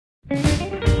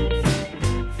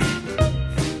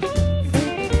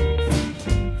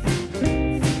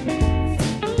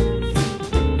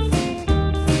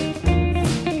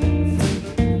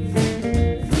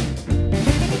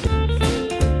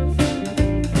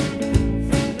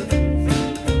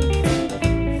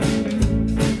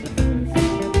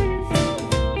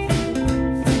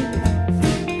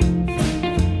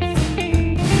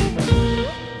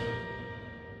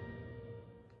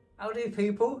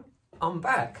people, I'm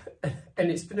back. And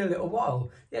it's been a little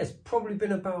while. Yeah, it's probably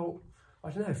been about,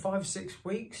 I don't know, 5 or 6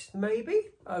 weeks maybe,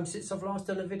 since I've last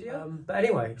done a video. But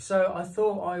anyway, so I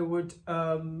thought I would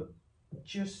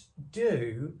just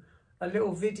do a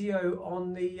little video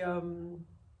on the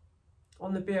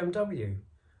BMW.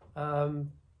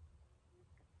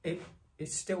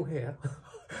 It's still here,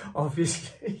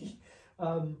 obviously,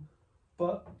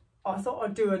 but I thought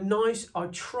I'd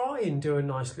try and do a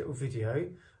nice little video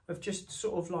of just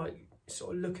sort of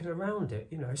looking around it.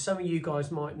 You know, some of you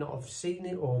guys might not have seen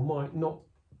it or might not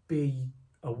be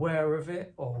aware of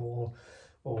it, or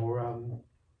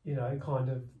you know, kind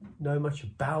of know much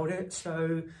about it.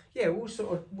 So yeah,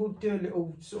 we'll do a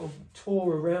little sort of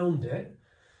tour around it,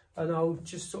 and I'll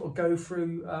just sort of go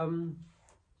through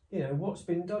you know, what's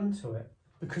been done to it,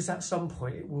 because at some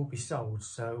point it will be sold.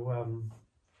 So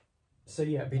so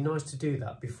yeah, it'd be nice to do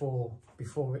that before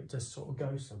it just sort of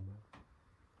goes somewhere.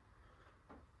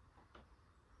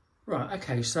 Right,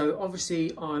 okay, so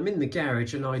obviously I'm in the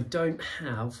garage and I don't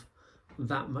have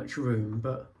that much room,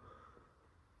 but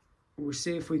we'll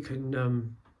see if we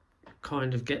can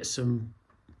kind of get some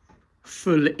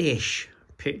full-ish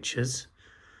pictures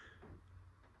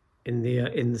in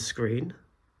the screen.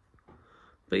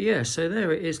 But yeah, so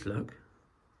there it is, look.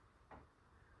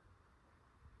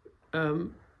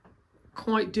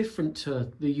 Quite different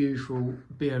to the usual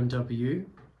BMW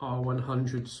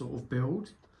R100 sort of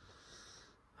build.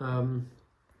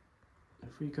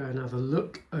 If we go and have a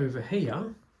look over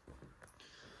here,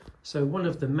 so one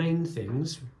of the main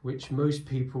things which most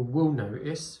people will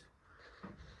notice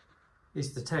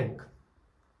is the tank.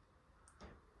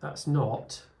 That's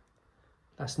not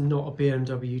a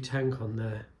BMW tank on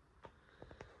there.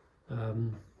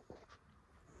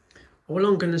 All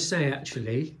I'm going to say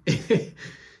actually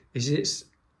is it's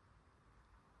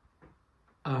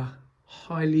a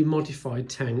highly modified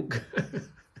tank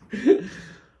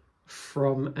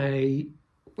from a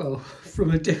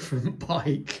different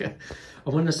bike. I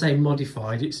want to say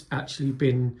modified. It's actually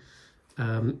been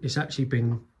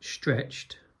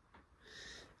stretched,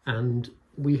 and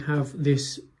we have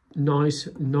this nice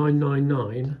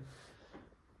 999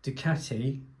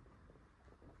 Ducati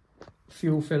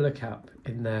fuel filler cap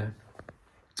in there.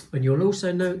 And you'll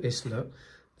also notice, look,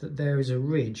 that there is a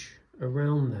ridge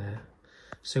around there.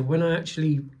 So when I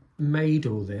actually made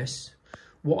all this,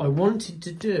 what I wanted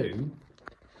to do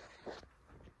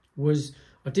was,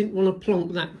 I didn't want to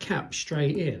plonk that cap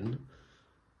straight in.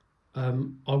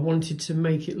 I wanted to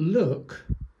make it look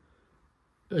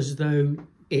as though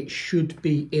it should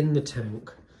be in the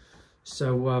tank.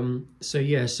 So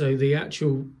yeah, so the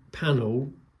actual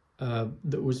panel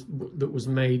that was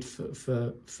made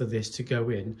for this to go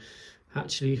in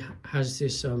actually has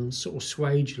this sort of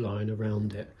swage line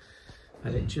around it,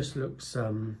 and it just looks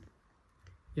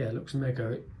yeah, it looks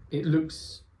mega. It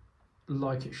looks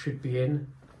like it should be in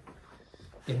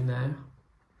there.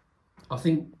 I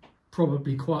think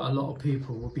probably quite a lot of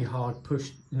people will be hard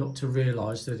pushed not to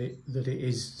realise that it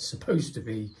is supposed to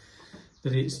be,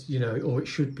 that it's, you know, or it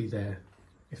should be there,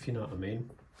 if you know what I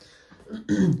mean.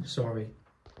 Sorry,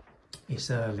 it's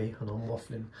early and I'm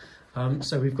waffling.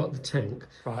 So we've got the tank.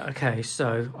 Right, okay,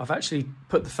 so I've actually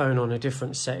put the phone on a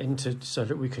different setting so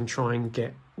that we can try and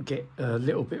get a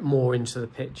little bit more into the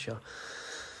picture.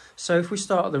 So if we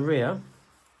start at the rear,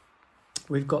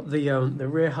 we've got the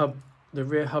rear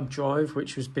hub drive,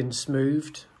 which has been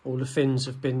smoothed. All the fins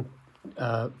have been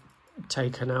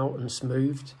taken out and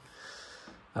smoothed.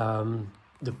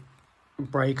 The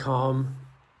brake arm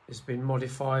has been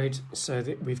modified so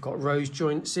that we've got rose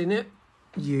joints in it.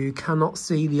 You cannot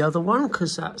see the other one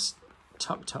because that's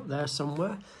tucked up there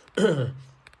somewhere.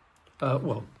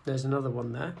 Well, there's another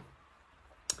one there.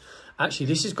 Actually,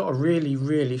 this has got a really,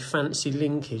 really fancy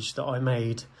linkage that I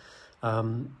made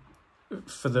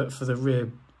for the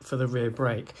rear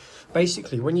brake.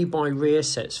 Basically, when you buy rear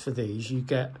sets for these, you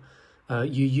get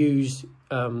you use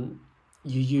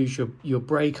your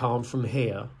brake arm from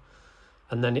here,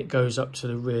 and then it goes up to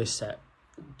the rear set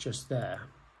just there,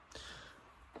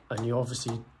 and you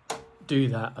obviously do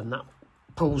that, and that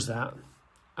pulls that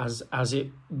as it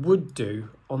would do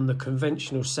on the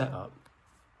conventional setup.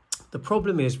 The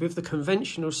problem is with the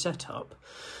conventional setup,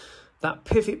 that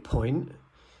pivot point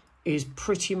is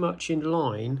pretty much in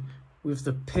line with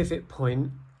the pivot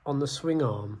point on the swing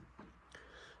arm.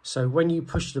 So when you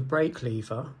push the brake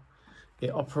lever,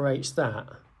 it operates that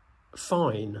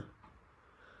fine.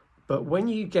 But when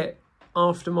you get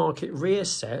aftermarket rear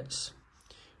sets,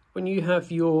 when you have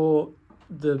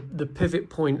the pivot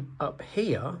point up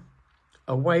here,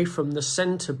 away from the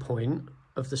center point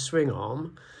of the swing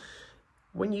arm,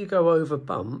 when you go over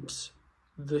bumps,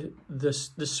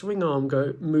 the swing arm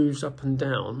moves up and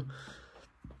down,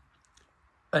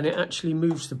 and it actually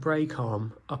moves the brake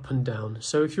arm up and down.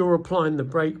 So if you're applying the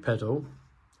brake pedal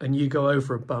and you go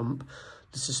over a bump,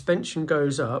 the suspension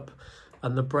goes up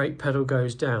and the brake pedal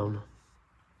goes down.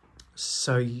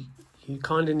 So you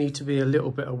kind of need to be a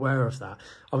little bit aware of that.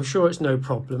 I'm sure it's no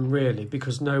problem really,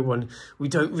 because we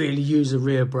don't really use a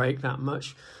rear brake that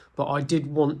much, but I did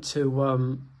want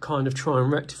to kind of try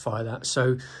and rectify that.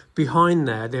 So behind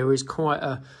there is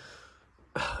quite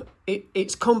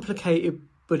it's complicated,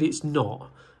 but it's not.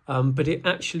 But it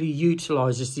actually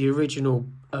utilises the original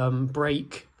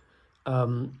brake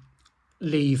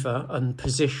lever and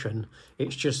position.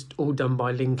 It's just all done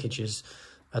by linkages,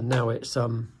 and now it's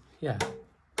yeah,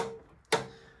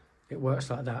 it works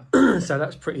like that. So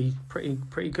that's pretty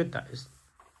good, that is.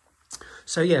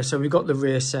 So yeah, so we've got the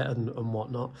rear set and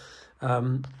whatnot.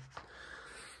 Then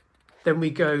we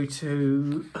go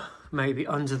to maybe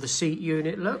under the seat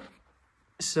unit look.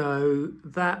 So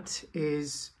that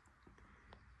is,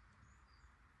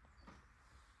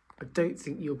 I don't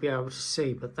think you'll be able to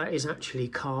see, but that is actually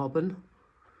carbon.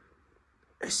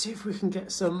 Let's see if we can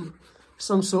get some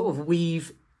sort of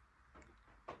weave,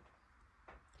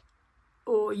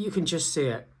 or you can just see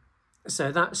it.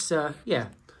 So that's yeah,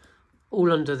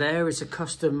 all under there is a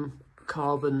custom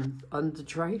carbon under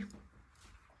tray.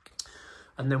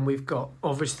 And then we've got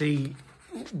obviously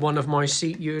one of my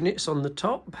seat units on the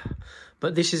top,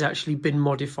 but this has actually been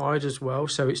modified as well,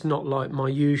 so it's not like my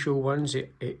usual ones.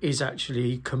 It is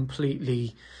actually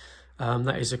completely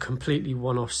that is a completely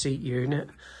one-off seat unit.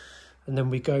 And then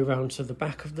we go round to the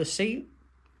back of the seat,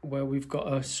 where we've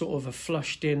got a sort of a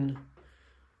flushed in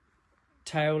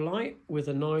tail light with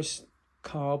a nice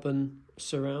carbon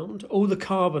surround. All the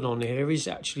carbon on here is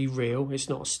actually real, it's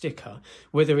not a sticker.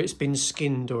 Whether it's been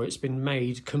skinned or it's been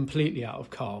made completely out of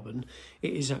carbon,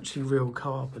 it is actually real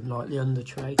carbon, like the under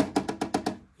tray.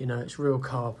 You know, it's real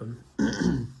carbon.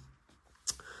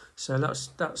 So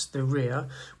that's the rear.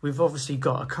 We've obviously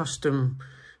got a custom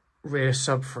rear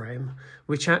subframe,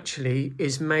 which actually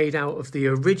is made out of the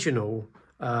original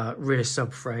rear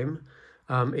subframe.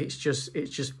 It's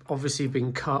just obviously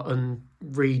been cut and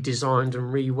redesigned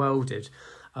and re-welded.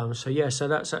 So yeah, so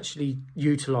that's actually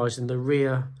utilising the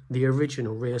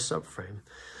original rear subframe.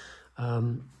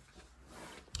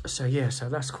 So yeah, so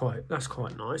that's quite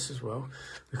nice as well.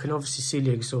 We can obviously see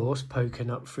the exhaust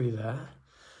poking up through there.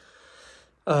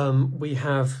 We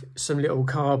have some little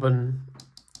carbon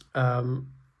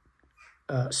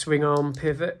swing arm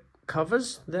pivot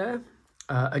covers there.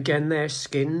 Again, they're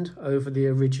skinned over the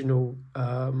original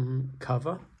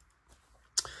cover.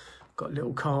 Got a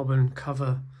little carbon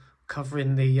cover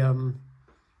covering the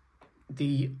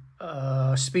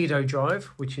speedo drive,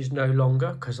 which is no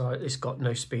longer, because it's got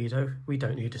no speedo. We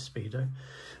don't need a speedo.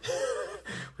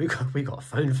 we got a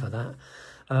phone for that.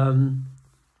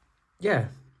 Yeah.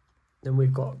 Then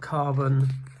we've got carbon.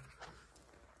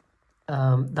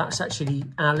 That's actually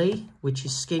alley, which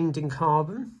is skinned in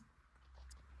carbon.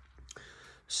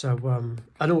 So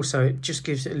and also it just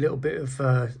gives it a little bit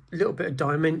of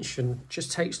dimension.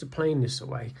 Just takes the plainness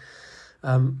away.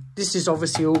 This is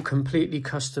obviously all completely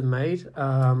custom made.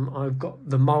 I've got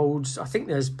the molds. I think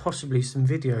there's possibly some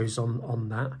videos on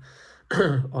that,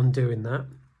 on doing that.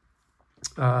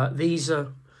 These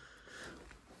are,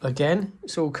 again,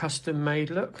 it's all custom made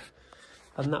look,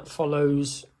 and that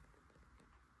follows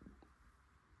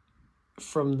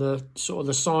from the sort of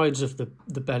the sides of the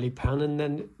belly pan,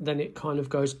 and then it kind of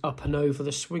goes up and over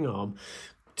the swing arm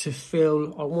to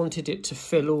fill. I wanted it to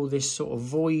fill all this sort of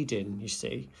void in, you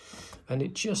see, and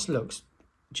it just looks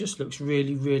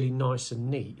really, really nice and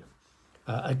neat.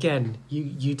 Again,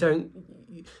 you don't,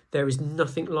 there is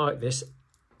nothing like this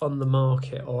on the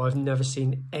market, or I've never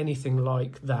seen anything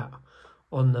like that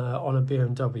on a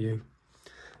BMW.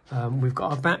 We've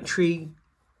got our battery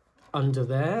under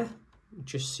there.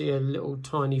 Just see a little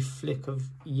tiny flick of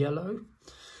yellow.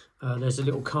 There's a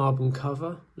little carbon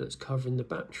cover that's covering the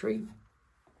battery.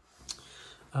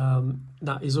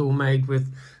 That is all made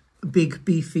with a big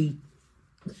beefy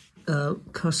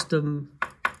custom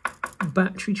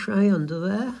battery tray under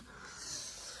there.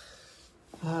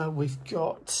 We've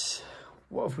got,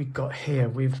 what have we got here?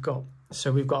 We've got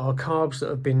our carbs that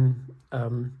have been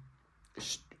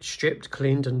stripped,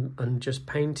 cleaned and just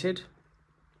painted.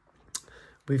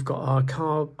 We've got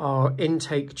our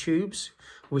intake tubes,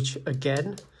 which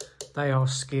again, they are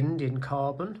skinned in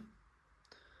carbon.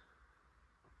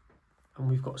 And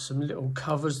we've got some little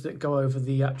covers that go over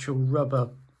the actual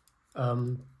rubber,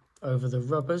 over the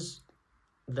rubbers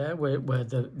there, where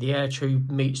the air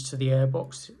tube meets to the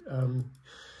airbox.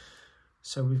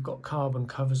 So we've got carbon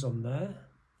covers on there.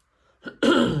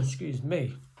 Excuse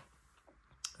me.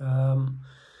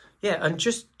 Yeah, and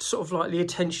just sort of like the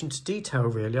attention to detail,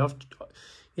 really. I've,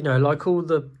 you know, like all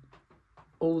the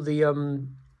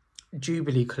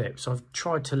Jubilee clips, I've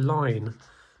tried to line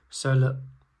so that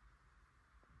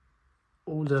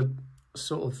all the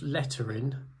sort of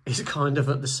lettering is kind of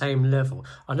at the same level.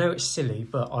 I know it's silly,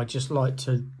 but I just like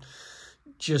to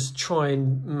just try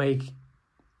and make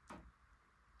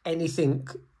anything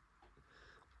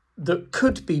that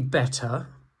could be better,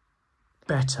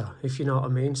 if you know what I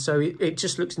mean. So it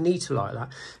just looks neater like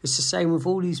that. It's the same with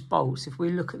all these bolts. If we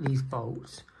look at these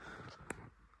bolts,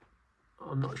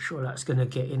 I'm not sure that's going to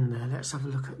get in there. Let's have a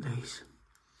look at these.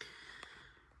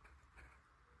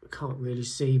 Can't really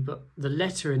see, but the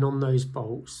lettering on those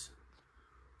bolts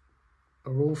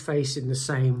are all facing the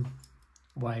same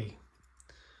way.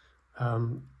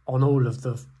 On all of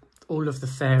the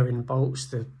fairing bolts,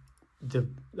 the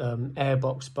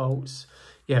airbox bolts,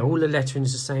 yeah, all the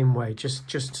lettering's the same way. Just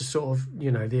to sort of,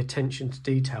 you know, the attention to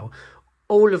detail.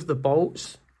 All of the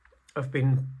bolts have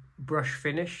been brush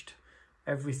finished,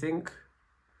 everything.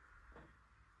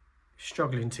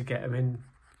 Struggling to get them in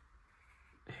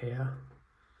here.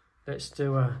 Let's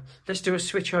do a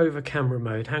switch over camera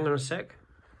mode. Hang on a sec.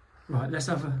 Right, let's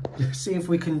see if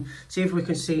we can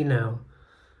see now.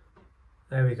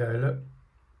 There we go, look.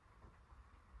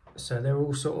 So they're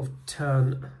all sort of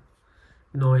turned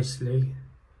nicely.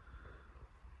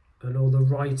 And all the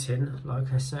writing,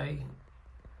 like I say,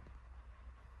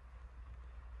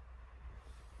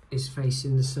 is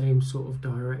facing the same sort of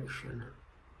direction.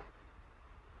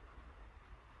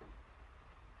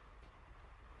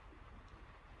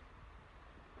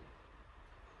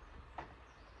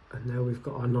 And now we've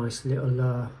got our nice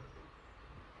little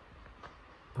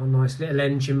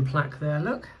engine plaque there,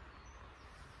 look.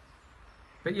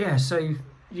 But yeah, so,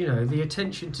 you know, the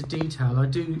attention to detail, I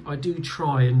do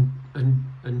try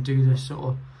and do this sort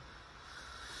of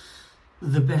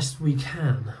the best we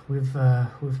can with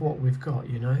what we've got,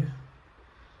 you know.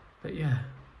 But yeah.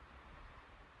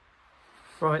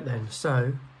 Right then,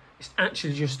 so it's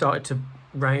actually just started to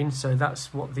rain, so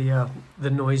that's what the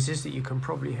noise is that you can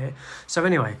probably hear. So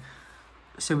anyway,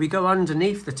 so we go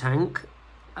underneath the tank,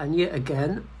 and yet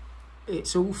again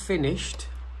it's all finished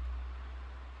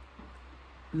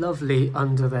lovely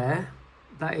under there.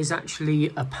 That is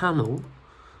actually a panel.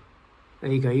 There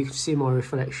you go, you can see my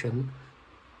reflection.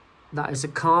 That is a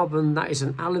carbon, that is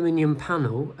an aluminium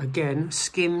panel, again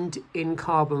skimmed in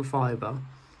carbon fibre.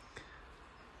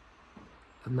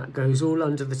 And that goes all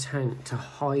under the tank to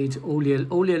hide all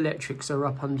the electrics are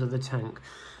up under the tank.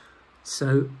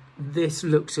 So this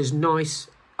looks as nice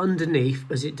underneath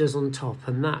as it does on top.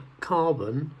 And that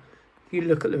carbon, if you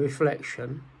look at the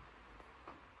reflection,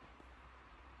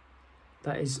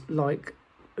 that is like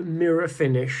a mirror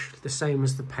finish, the same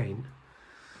as the paint.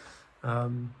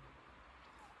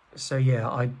 So yeah,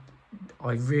 I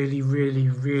really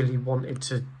wanted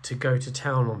to go to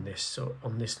town on this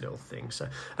little thing. So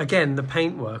again, the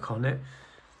paintwork on it,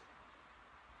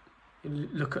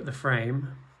 look at the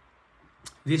frame.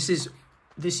 This is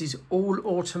all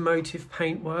automotive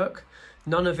paintwork.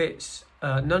 None of it's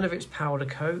powder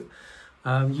coat.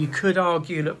 You could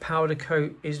argue that powder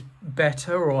coat is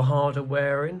better or harder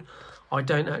wearing. I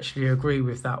don't actually agree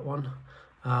with that one.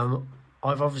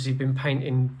 I've obviously been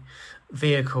painting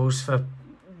vehicles for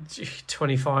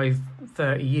 25,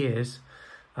 30 years.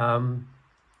 And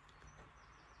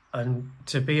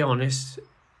to be honest,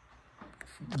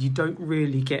 you don't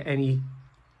really get any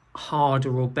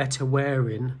harder or better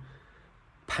wearing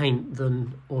paint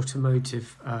than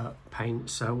automotive paint.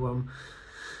 So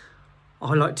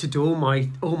I like to do all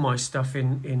my stuff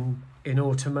in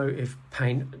automotive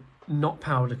paint, not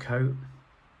powder coat.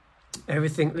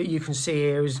 Everything that you can see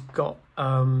here has got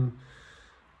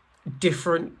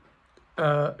different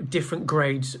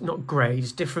grades, not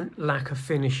grades, different lacquer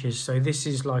finishes. So this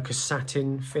is like a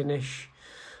satin finish.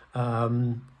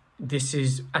 This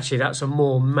is actually, that's a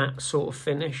more matte sort of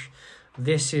finish.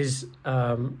 This is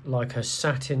like a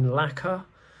satin lacquer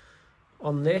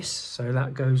on this, so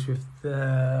that goes with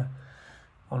the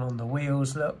on the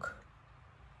wheels, look.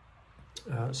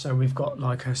 So we've got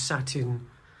like a satin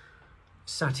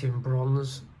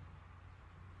bronze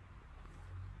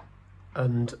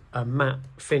and a matte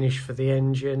finish for the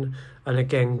engine, and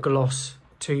again gloss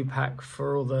 2-pack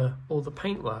for all the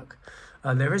paintwork.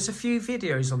 There is a few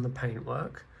videos on the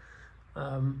paintwork.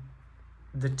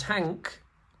 The tank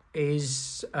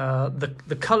is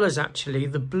the colours, actually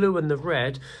the blue and the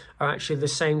red are actually the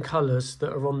same colours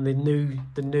that are on the new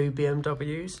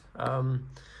BMWs.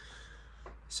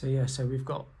 So yeah, so we've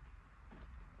got,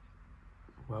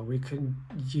 well,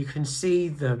 you can see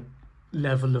the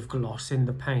level of gloss in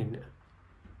the paint.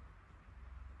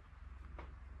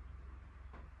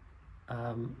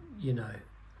 You know,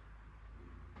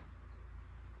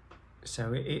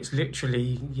 so it's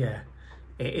literally, yeah,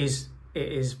 it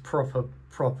is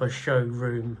proper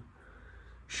showroom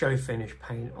show finish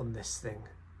paint on this thing.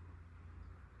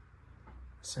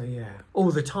 So yeah, all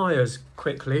the tyres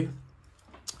quickly.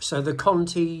 So the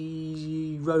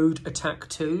Conti Road Attack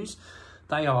 2s,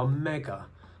 they are mega.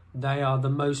 They are the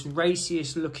most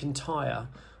raciest looking tyre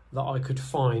that I could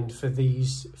find for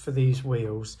these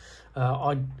wheels.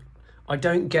 I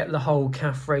don't get the whole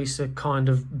calf racer kind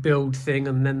of build thing,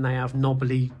 and then they have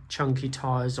knobbly chunky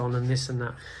tyres on and this and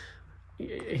that.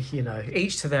 You know,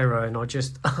 each to their own. I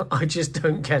just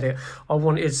don't get it. I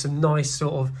wanted some nice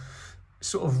sort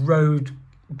of road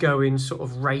going, sort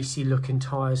of racy looking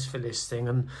tyres for this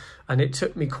thing, and it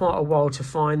took me quite a while to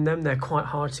find them. They're quite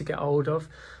hard to get hold of,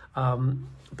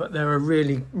 but they're a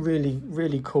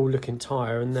really cool looking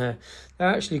tyre, and they're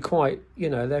actually quite, you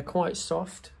know, they're quite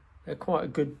soft. They're quite a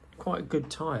good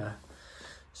tyre.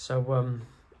 So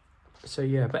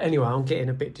yeah, but anyway, I'm getting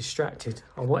a bit distracted.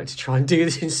 I wanted to try and do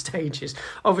this in stages.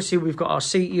 Obviously, we've got our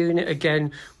seat unit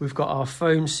again. We've got our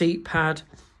foam seat pad,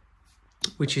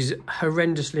 which is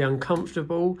horrendously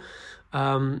uncomfortable.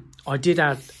 I did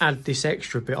add this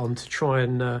extra bit on to try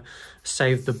and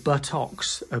save the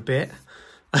buttocks a bit.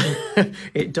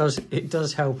 It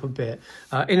does help a bit.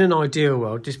 In an ideal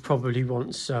world, this probably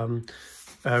wants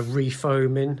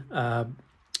refoaming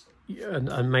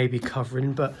and maybe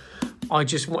covering, but I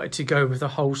just wanted to go with a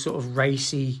whole sort of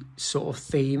racy sort of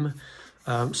theme.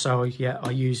 So yeah,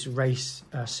 I used race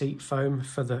seat foam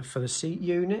for the seat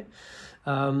unit.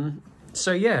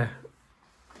 So yeah,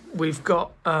 we've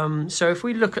got, so if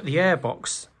we look at the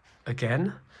airbox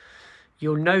again,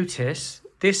 you'll notice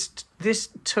this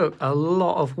took a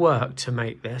lot of work to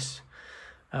make this.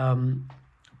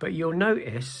 But you'll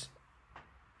notice,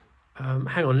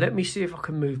 hang on, let me see if I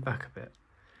can move back a bit.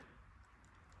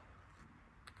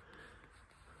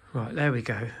 Right, there we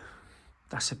go.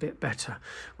 That's a bit better.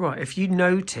 Right, if you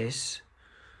notice,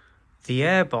 the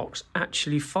airbox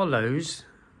actually follows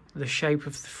the shape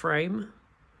of the frame.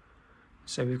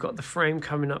 So we've got the frame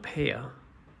coming up here,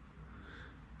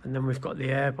 and then we've got the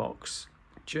airbox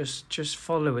just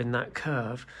following that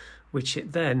curve, which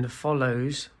it then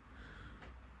follows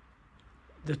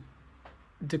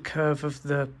the curve of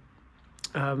the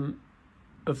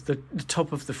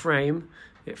top of the frame.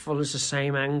 It follows the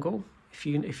same angle, if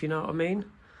you know what I mean.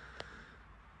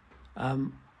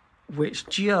 Which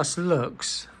just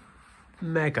looks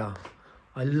mega.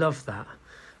 I love that.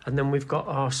 And then we've got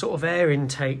our sort of air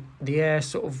intake. The air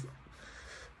sort of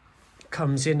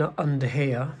comes in under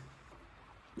here,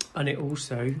 and it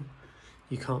also,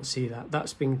 you can't see that.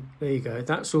 That's been, there you go.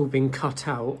 That's all been cut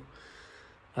out,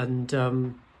 and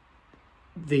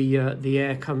the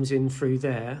air comes in through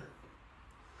there,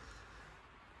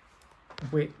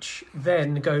 which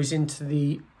then goes into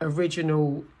the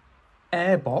original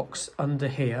airbox under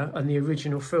here and the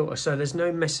original filter. So there's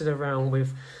no messing around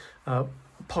with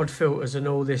pod filters and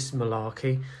all this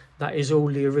malarkey. That is all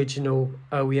the original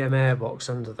OEM airbox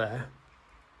under there.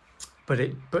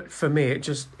 But for me, it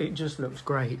just looks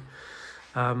great.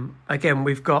 Again,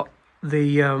 we've got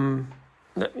the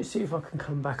let me see if I can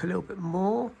come back a little bit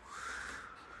more.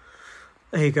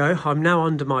 There you go. I'm now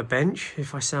under my bench,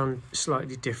 if I sound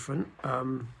slightly different.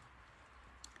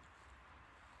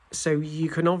 So you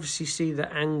can obviously see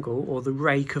the angle or the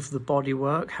rake of the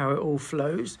bodywork, how it all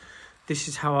flows. This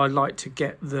is how I like to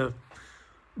get the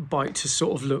bike to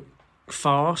sort of look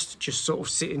fast, just sort of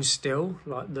sitting still,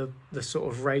 like the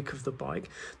sort of rake of the bike.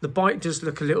 The bike does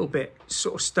look a little bit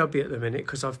sort of stubby at the minute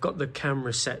because I've got the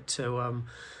camera set to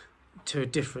a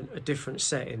different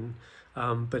setting.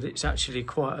 But it's actually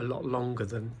quite a lot longer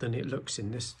than it looks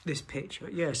in this picture.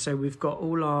 Yeah, so we've got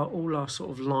all our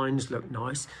sort of lines look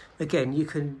nice. Again, you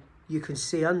can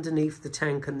see underneath the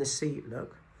tank and the seat,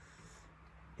 look,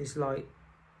 it's like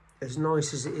as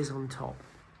nice as it is on top.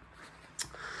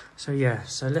 So yeah,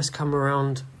 so let's come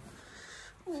around.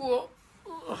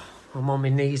 I'm on my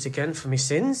knees again for my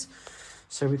sins.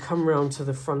 So we come around to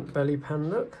the front belly pan,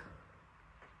 look.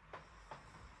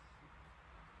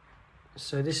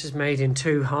 So this is made in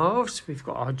two halves. We've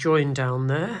got our join down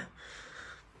there,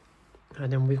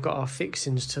 and then we've got our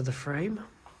fixings to the frame.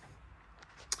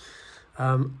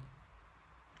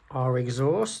 Our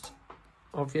exhaust,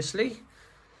 obviously.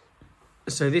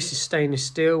 So this is stainless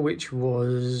steel, which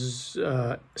was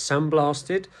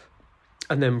sandblasted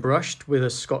and then brushed with a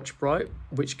Scotch Brite,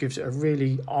 which gives it a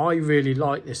really, I really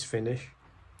like this finish.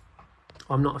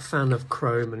 I'm not a fan of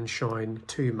chrome and shine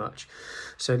too much,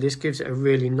 so this gives it a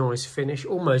really nice finish.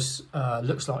 Almost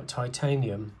looks like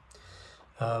titanium.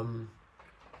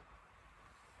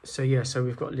 So yeah, so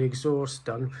we've got the exhaust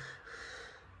done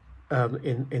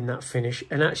in that finish,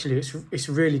 and actually it's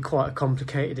really quite a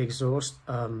complicated exhaust,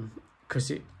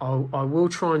 because I will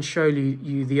try and show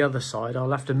you the other side.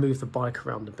 I'll have to move the bike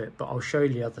around a bit, but I'll show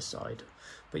you the other side.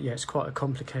 But yeah, it's quite a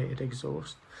complicated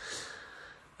exhaust.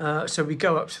 So we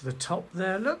go up to the top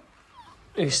there, look,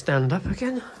 you stand up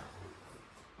again.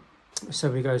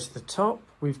 So we go to the top.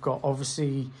 We've got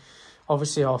obviously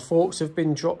our forks have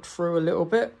been dropped through a little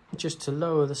bit just to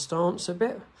lower the stance a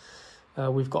bit.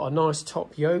 We've got a nice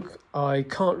top yoke. I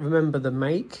can't remember the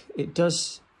make. It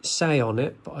does say on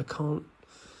it, but I can't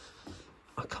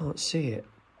see it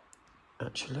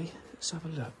actually. Let's have a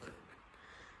look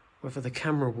whether the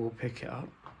camera will pick it up.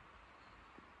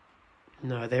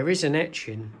 No, there is an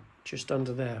etching just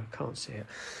under there. I can't see it.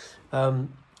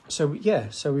 So yeah,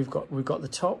 so we've got the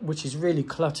top, which is really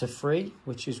clutter free,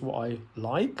 which is what I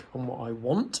like and what I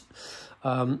want.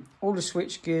 All the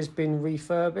switch gear's been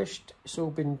refurbished. It's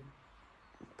all been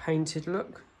painted,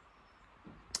 look,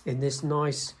 in this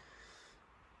nice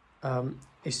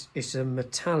it's a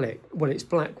metallic, well, it's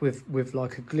black with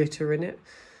like a glitter in it,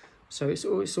 so it's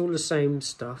all the same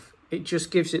stuff. It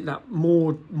just gives it that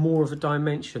more of a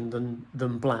dimension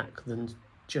than black, than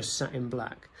just satin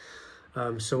black.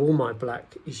 So all my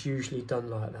black is usually done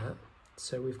like that.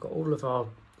 So we've got all of our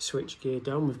switch gear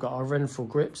done. We've got our Renfrew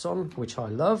grips on, which I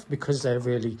love because they're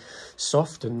really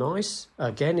soft and nice.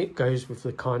 Again, it goes with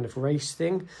the kind of race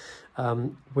thing.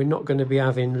 We're not going to be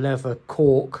having leather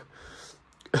cork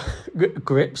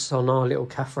grips on our little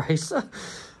calf racer.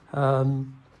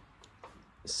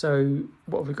 So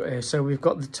what have we got here? So we've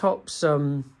got the tops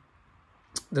of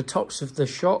the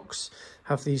shocks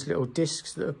have these little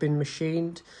discs that have been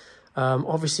machined.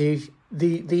 Obviously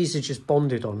these are just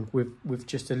bonded on with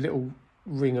just a little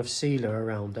ring of sealer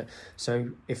around it. So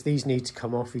if these need to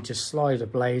come off, you just slide a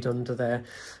blade under there,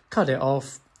 cut it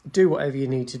off, do whatever you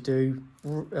need to do,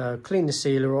 clean the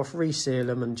sealer off, reseal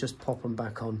them, and just pop them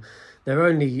back on. They're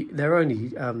only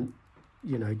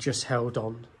you know, just held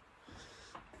on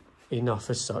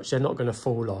enough as such. They're not going to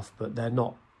fall off, but they're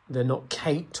not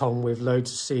caked on with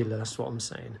loads of sealer. That's what I'm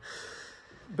saying.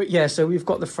 But yeah, so we've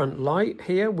got the front light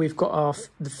here. We've got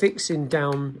the fixing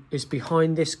down is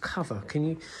behind this cover.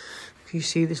 Can you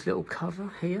see this little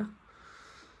cover here?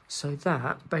 So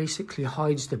that basically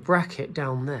hides the bracket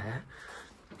down there,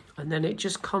 and then it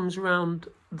just comes around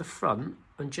the front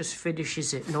and just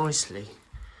finishes it nicely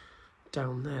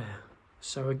down there.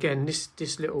 So again, this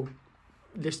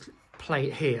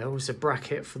plate here was a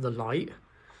bracket for the light.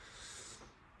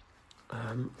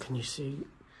 Can you see?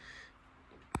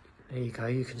 There you go,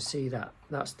 you can see that.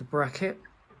 That's the bracket.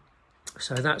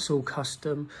 So that's all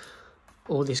custom.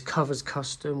 All this cover's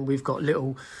custom. We've got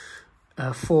little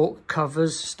fork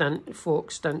covers,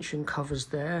 fork stanchion covers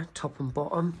there, top and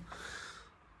bottom,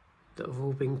 that have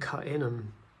all been cut in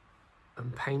and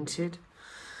painted.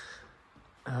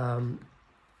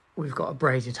 We've got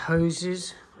braided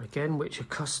hoses, again, which are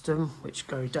custom, which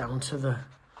go down to the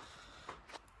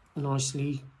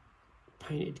nicely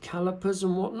painted calipers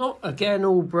and whatnot. Again,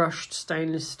 all brushed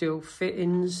stainless steel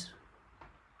fittings,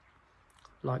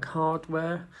 like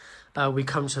hardware. We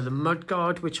come to the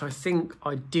mudguard, which I think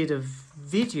I did a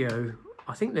video.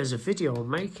 I think there's a video on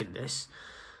making this.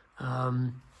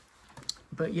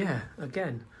 But yeah,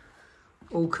 again,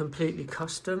 all completely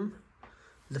custom.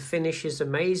 The finish is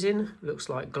amazing. Looks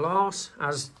like glass,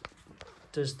 as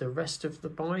does the rest of the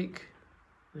bike.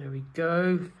 There we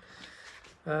go.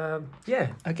 Yeah,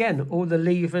 again, all the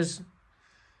levers,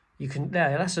 you can,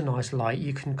 that's a nice light.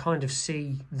 You can kind of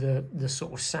see the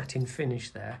sort of satin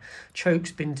finish there.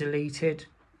 Choke's been deleted.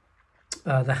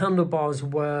 The handlebars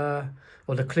were,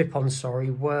 or the clip-on, sorry,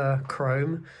 were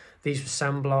chrome. These were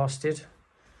sandblasted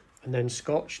and then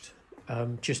scotched,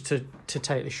 just to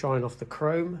take the shine off the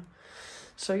chrome.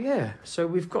 So yeah, so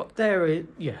we've got there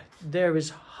is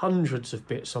hundreds of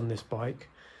bits on this bike.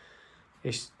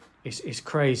 It's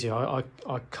crazy. I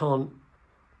can't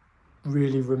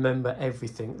really remember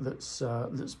everything that's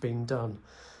been done.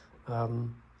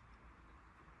 But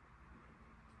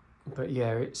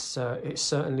yeah, it's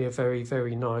certainly a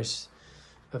very nice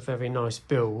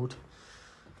build,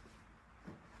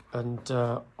 and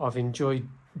I've enjoyed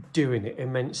doing it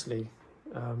immensely.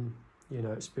 You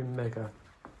know, it's been mega.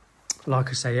 Like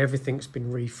I say, everything's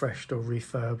been refreshed or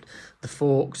refurbed. The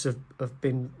forks have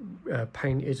been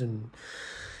painted, and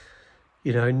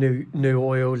you know, new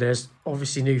oil. There's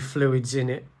obviously new fluids in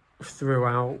it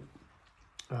throughout.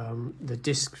 The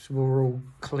discs were all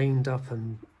cleaned up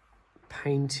and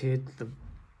painted, the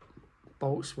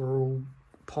bolts were all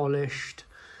polished.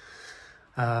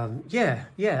 Yeah,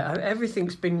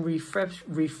 everything's been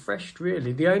refreshed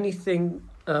really. The only thing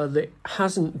that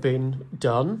hasn't been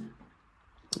done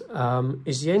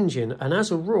is the engine. And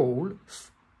as a rule,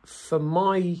 for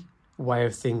my way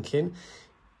of thinking,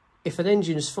 if an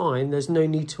engine's fine, there's no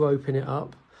need to open it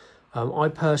up. I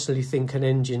personally think an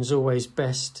engine's always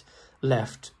best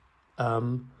left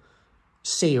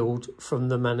sealed from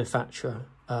the manufacturer.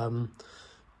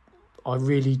 I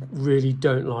really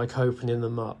don't like opening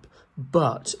them up.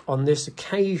 But on this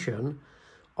occasion,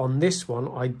 on this one,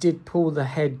 I did pull the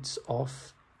heads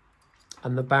off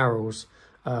and the barrels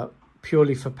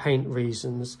purely for paint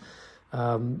reasons.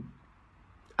 And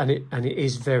it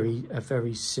is a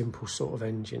very simple sort of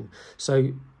engine.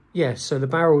 So yeah, so the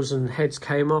barrels and heads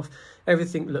came off.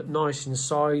 Everything looked nice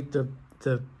inside.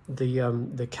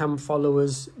 The cam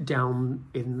followers down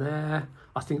in there,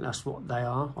 I think that's what they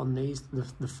are on these,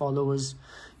 the followers.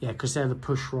 Yeah, because they're the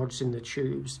push rods in the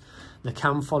tubes. The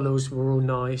cam followers were all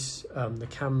nice. The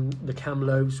cam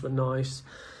lobes were nice.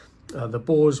 The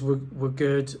bores were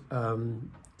good.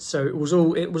 So it was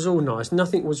all nice.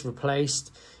 Nothing was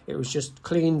replaced. It was just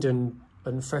cleaned and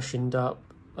freshened up.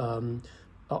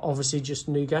 Obviously just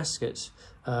new gaskets,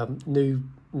 new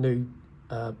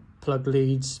plug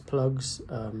leads, plugs,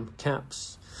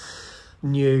 caps,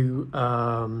 new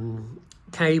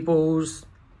cables.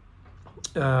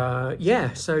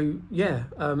 Yeah, so yeah,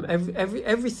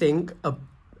 everything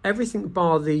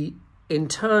bar the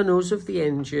internals of the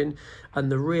engine and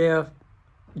the rear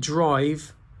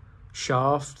drive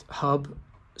shaft hub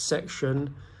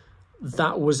section,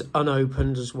 that was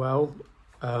unopened as well.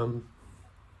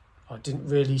 I didn't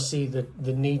really see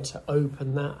the need to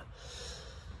open that.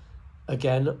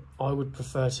 Again, I would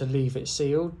prefer to leave it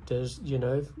sealed. There's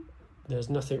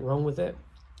nothing wrong with it.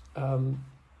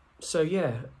 So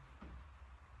yeah,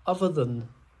 other than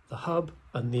the hub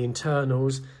and the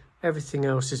internals, everything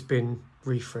else has been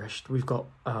refreshed. We've got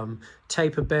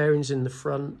taper bearings in the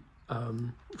front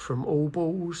from All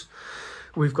Balls.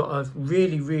 We've got a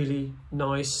really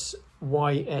nice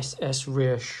YSS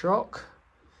rear shock,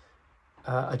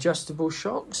 adjustable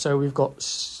shock. So we've got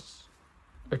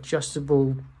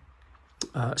adjustable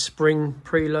spring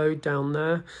preload down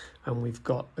there, and we've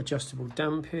got adjustable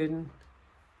damping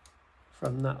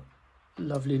from that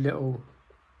lovely little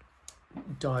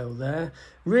dial there.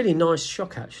 Really nice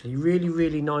shock, actually.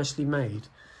 Really nicely made.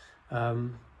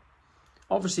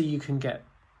 Obviously you can get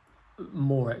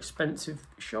more expensive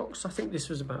shocks. I think this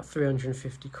was about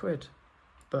 350 quid,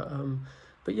 but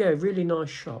yeah, really nice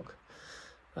shock.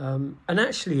 And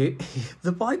actually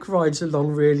the bike rides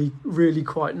along really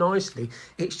quite nicely.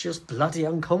 It's just bloody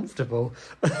uncomfortable.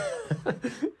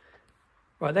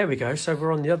 Right, there we go. So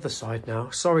we're on the other side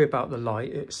now. Sorry about the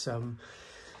light. It's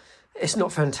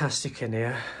not fantastic in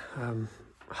here.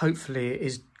 Hopefully it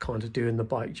is kind of doing the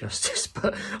bike justice,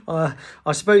 but I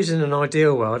suppose in an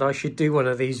ideal world I should do one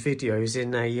of these videos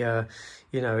in a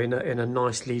in a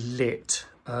nicely lit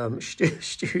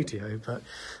studio. But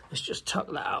let's just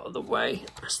tuck that out of the way.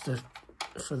 That's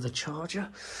for the charger.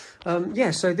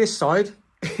 Yeah, so this side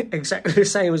exactly the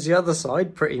same as the other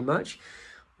side, pretty much.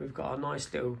 We've got a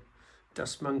nice little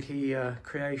Dust Monkey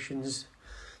Creations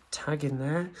tag in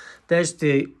there. There's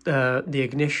the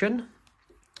ignition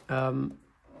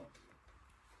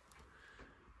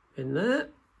in there.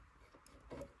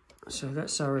 So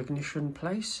that's our ignition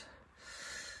place.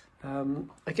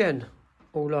 Again,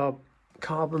 all our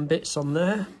carbon bits on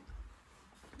there.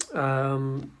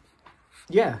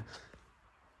 Yeah,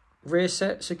 rear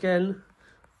sets again,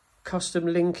 custom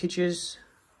linkages.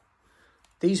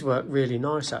 These work really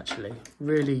nice, actually.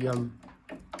 Really,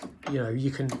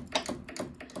 you can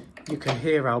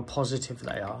hear how positive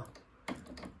they are.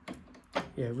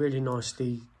 Yeah, really nice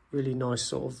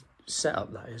sort of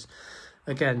setup that is.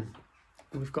 Again,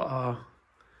 we've got our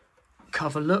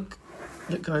cover look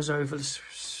that goes over the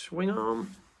swing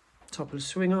arm, top of the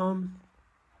swing arm.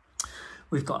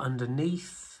 We've got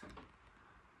underneath,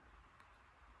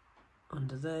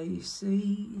 under there, you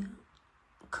see.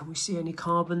 Can we see any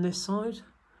carbon this side?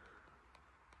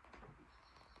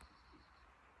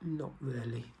 Not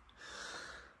really.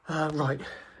 Right,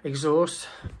 exhaust.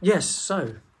 Yes,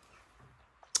 so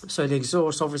the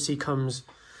exhaust obviously comes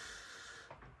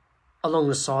along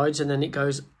the sides, and then it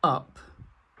goes up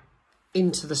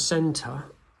into the centre,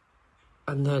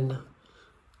 and then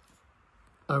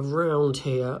around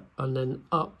here, and then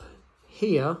up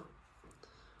here,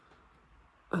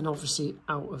 and obviously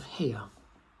out of here.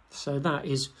 So that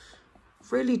is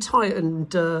really tight and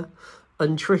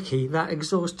tricky. That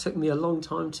exhaust took me a long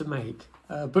time to make.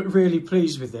 but really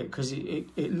pleased with it because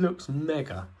it looks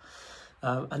mega.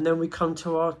 And then we come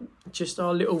to our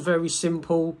little very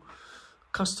simple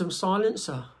custom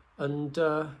silencer and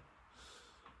our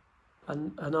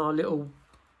little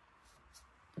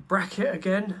bracket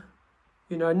again.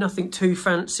 You know, nothing too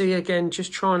fancy. Again,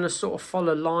 just trying to sort of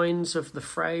follow lines of the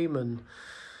frame and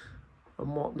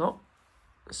whatnot.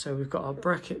 So we've got our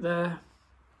bracket there.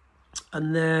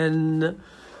 And then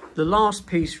the last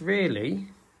piece, really,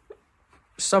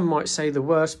 some might say the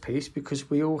worst piece, because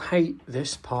we all hate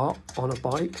this part on a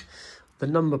bike, the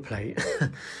number plate.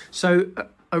 So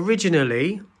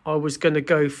originally I was going to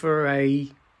go for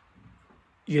a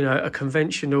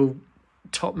conventional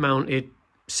top mounted,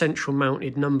 central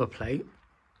mounted number plate,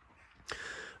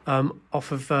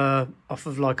 off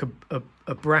of like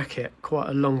a bracket, quite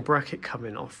a long bracket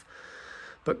coming off.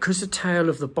 But because the tail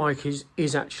of the bike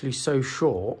is actually so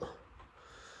short,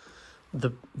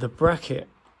 the bracket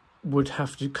would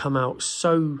have to come out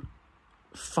so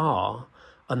far,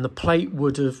 and the plate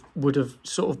would have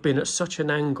sort of been at such an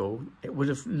angle, it would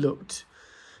have looked,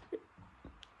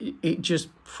 it just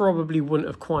probably wouldn't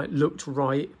have quite looked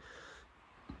right.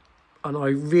 And I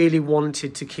really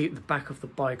wanted to keep the back of the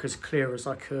bike as clear as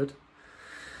I could.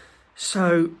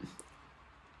 So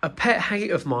a pet hate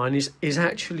of mine is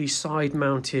actually side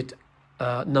mounted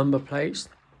number plates.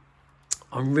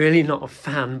 I'm really not a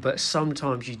fan, but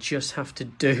sometimes you just have to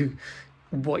do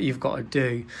what you've got to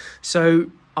do.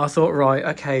 So I thought, right,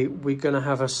 okay, we're going to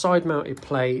have a side mounted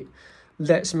plate.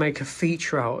 Let's make a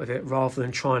feature out of it rather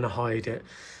than trying to hide it.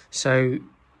 So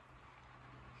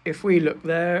if we look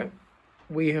there,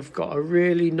 we have got a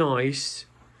really nice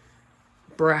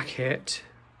bracket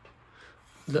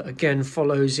that again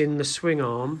follows in the swing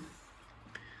arm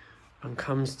and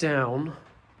comes down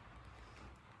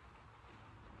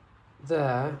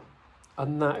there,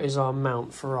 and that is our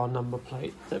mount for our number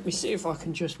plate. Let me see if I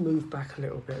can just move back a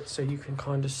little bit so you can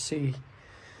kind of see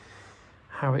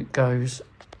how it goes.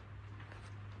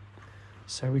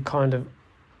 So we kind of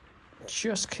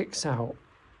just kicks out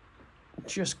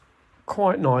just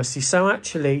quite nicely. So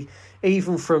actually,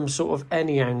 even from sort of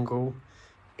any angle,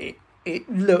 it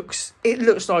looks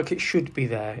like it should be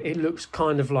there. It looks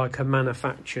kind of like a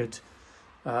manufactured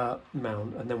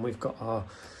mount. And then we've got our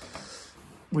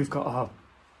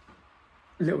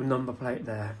little number plate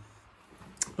there.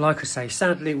 Like I say,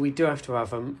 sadly we do have to have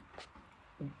them.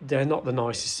 They're not the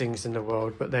nicest things in the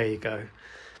world, but there you go.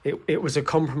 It was a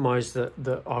compromise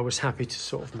that I was happy to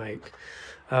sort of make.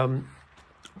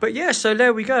 But yeah, so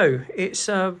there we go. It's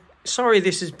sorry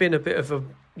this has been a bit of a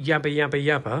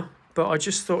yabba, but I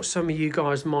just thought some of you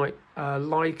guys might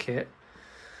like it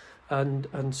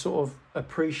and sort of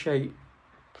appreciate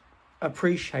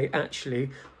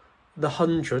actually the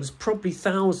hundreds, probably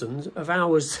thousands of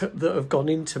hours that have gone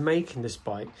into making this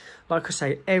bike. Like I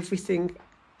say, everything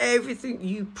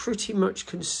you pretty much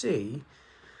can see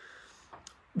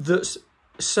that's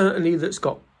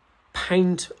got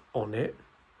paint on it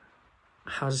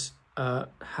has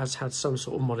had some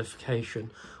sort of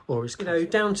modification, or is,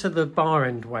 down to the bar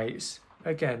end weights.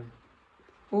 Again,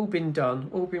 all been done,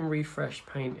 all been refreshed,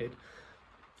 painted.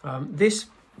 This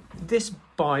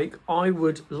bike, I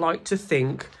would like to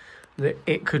think that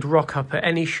it could rock up at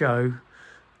any show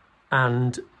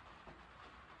and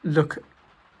look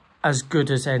as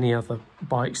good as any other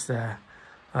bikes there.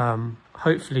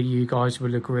 Hopefully you guys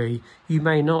will agree. You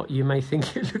may not, you may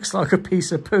think it looks like a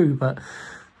piece of poo, but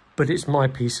it's my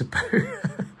piece of poo.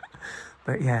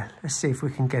 But yeah, let's see if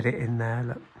we can get it in there.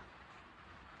 Look.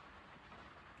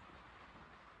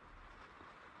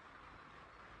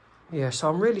 Yeah, so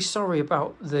I'm really sorry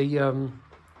about the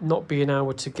not being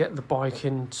able to get the bike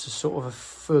into sort of a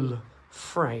full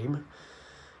frame.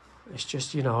 It's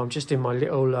just, I'm just in my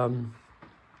little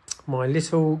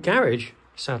garage,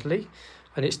 sadly,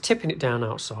 and it's tipping it down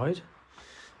outside,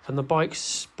 and the bike's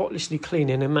spotlessly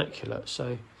clean and immaculate,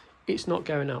 so it's not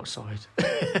going outside.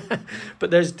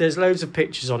 But there's loads of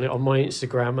pictures on it on my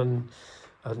Instagram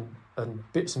and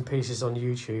bits and pieces on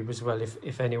YouTube as well,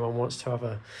 if anyone wants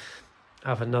to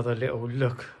have another little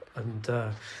look and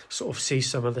sort of see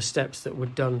some of the steps that were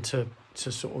done to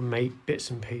sort of make bits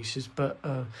and pieces. But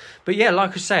yeah,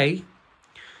 like I say,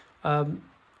 yeah,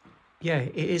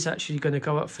 it is actually going to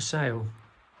go up for sale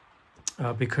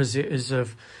because it is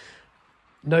of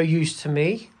no use to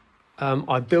me.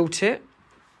 I built it.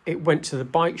 It went to the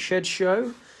bike shed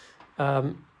show.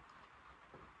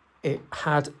 It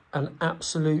had an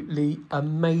absolutely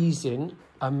amazing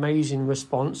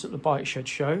response at the bike shed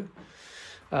show.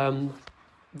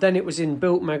 Then it was in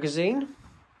Built magazine.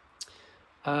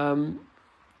 And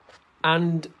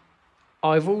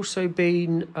I've also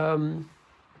been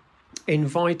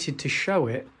invited to show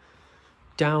it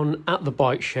down at the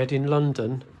bike shed in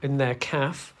London in their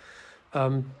cafe,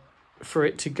 for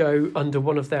it to go under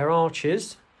one of their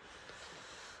arches.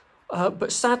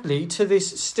 But sadly, to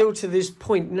this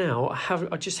point now,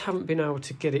 I just haven't been able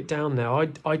to get it down there.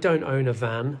 I don't own a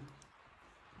van,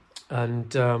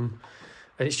 and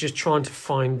it's just trying to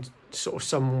find sort of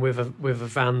someone with a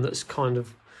van that's kind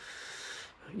of,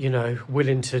 you know,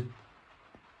 willing to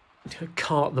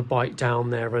cart the bike down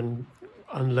there and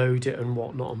unload it and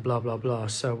whatnot and blah blah blah.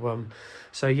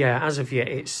 So yeah, as of yet,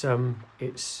 it's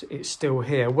still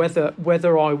here.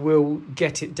 Whether I will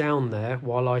get it down there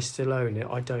while I still own it,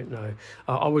 I don't know.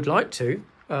 I would like to,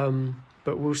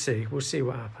 but we'll see. We'll see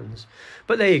what happens.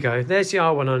 But there you go. There's the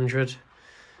R100,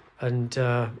 and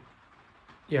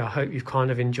yeah, I hope you've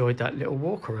kind of enjoyed that little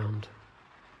walk around.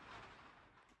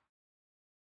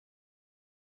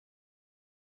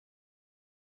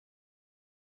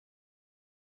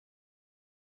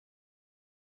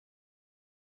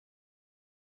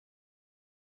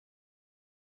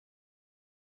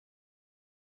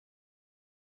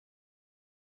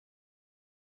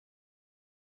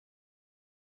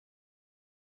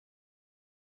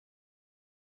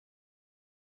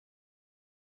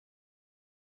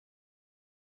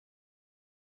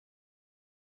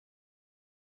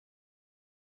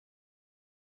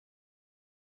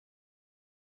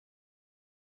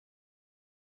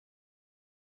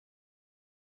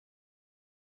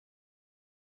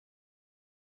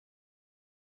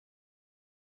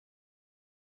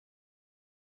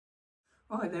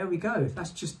 Right, there we go.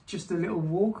 That's just a little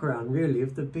walk around, really,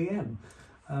 of the BM.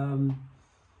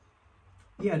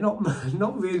 Yeah,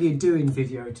 not really a doing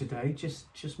video today.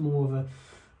 Just more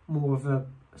of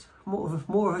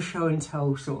a show and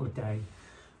tell sort of day.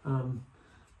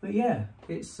 But yeah,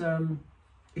 it's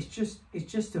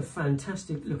just a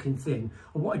fantastic looking thing.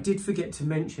 And what I did forget to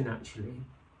mention actually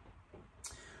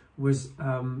was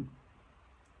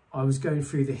I was going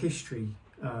through the history.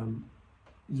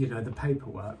 You know, the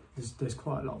paperwork, there's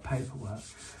quite a lot of paperwork,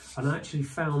 and I actually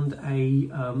found a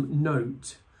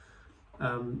note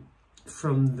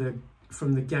from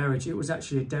the garage. It was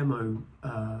actually a demo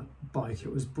bike.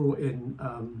 It was brought in,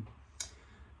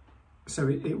 so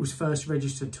it was first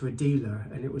registered to a dealer,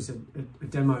 and it was a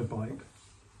demo bike.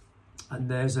 And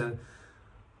there's a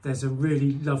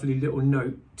really lovely little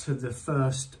note to the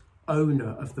first owner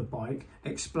of the bike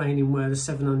explaining where the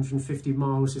 750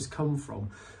 miles has come from.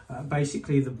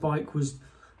 Basically, the bike was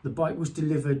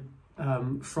delivered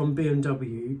from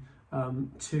BMW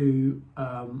to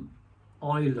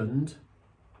Ireland,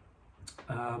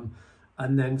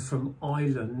 and then from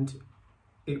Ireland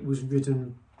it was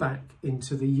ridden back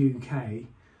into the UK,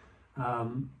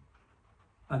 and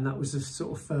that was the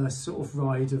sort of first sort of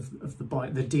ride of the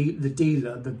bike. The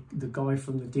dealer, the guy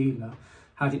from the dealer,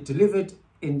 had it delivered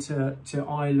to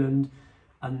Ireland,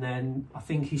 and then I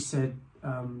think he said,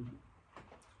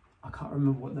 I can't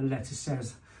remember what the letter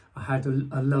says. I had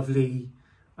a lovely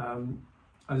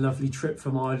trip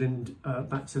from Ireland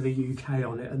back to the UK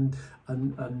on it, and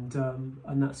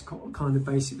that's kind of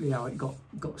basically how it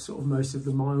got sort of most of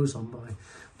the miles on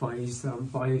by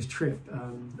his trip.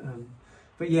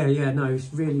 But yeah, no,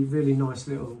 it's really nice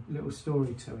little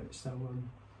story to it. So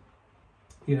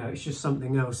you know, it's just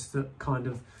something else that kind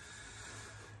of,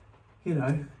 you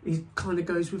know, it kind of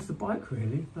goes with the bike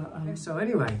really. But so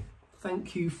anyway,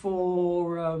 thank you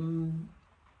for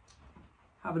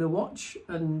having a watch,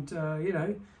 and you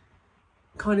know,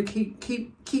 kind of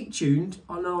keep tuned.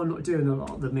 I know I'm not doing a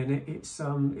lot at the minute. It's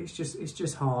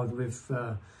just hard with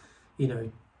you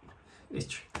know,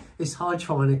 it's hard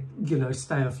trying to, you know,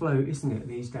 stay afloat, isn't it,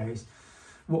 these days?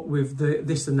 What with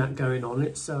this and that going on,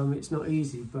 it's not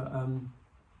easy.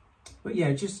 But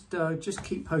yeah, just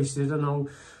keep posted, and I'll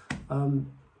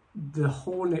the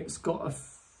Hornet's got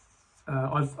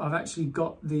I've actually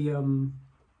got the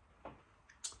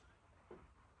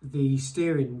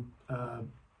steering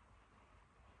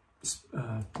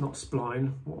not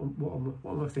spline,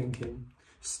 what am I thinking,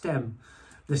 stem,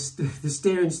 the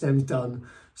steering stem's done,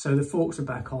 so the forks are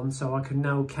back on, so I can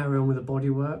now carry on with the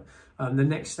bodywork. The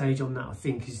next stage on that, I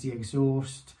think, is the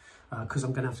exhaust, because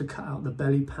I'm going to have to cut out the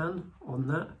belly pan on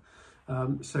that.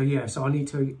 So yeah, so I need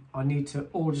to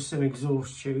order some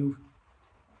exhaust tube,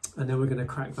 and then we're going to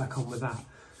crack back on with that.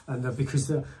 And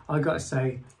because I got to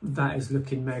say, that is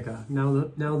looking mega. Now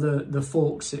the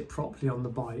forks sit properly on the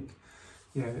bike.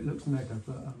 Yeah, it looks mega.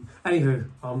 But anywho,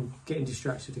 I'm getting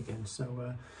distracted again.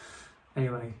 So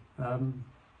anyway, I'll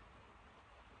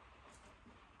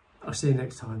see you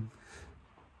next time.